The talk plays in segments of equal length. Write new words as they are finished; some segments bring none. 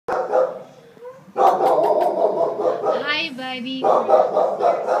buddy. This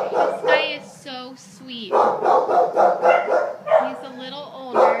guy is so sweet. He's a little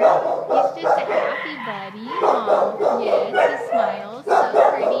older. He's just a happy buddy. Oh, yes, he smiles. So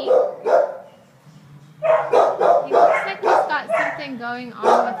pretty. He looks like he's got something going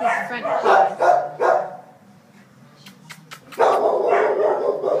on with his front paws.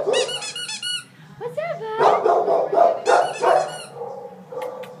 What's up, bud?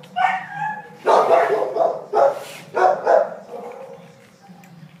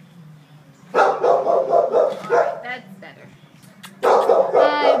 Alright, that's better.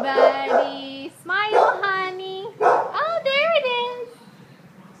 Hi, buddy. Smile, honey. Oh, there it is.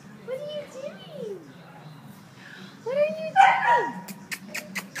 What are you doing? What are you doing?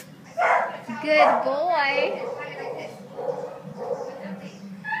 Good boy.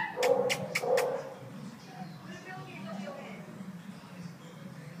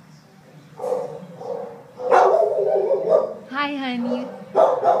 Hi, honey. Oh,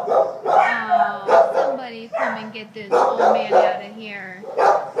 somebody come and get this old man out of here.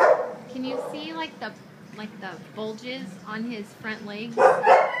 Can you see like the bulges on his front legs?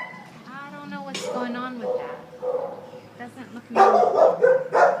 I don't know what's going on with that. Doesn't look normal.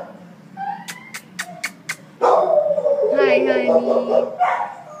 Hi, honey.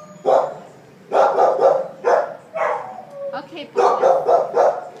 Okay, Paul.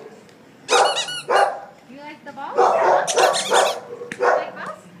 You like the ball? Huh? You like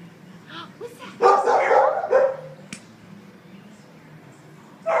balls? What's that?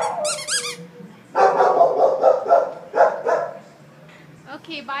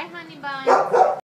 Okay, bye, honey bun.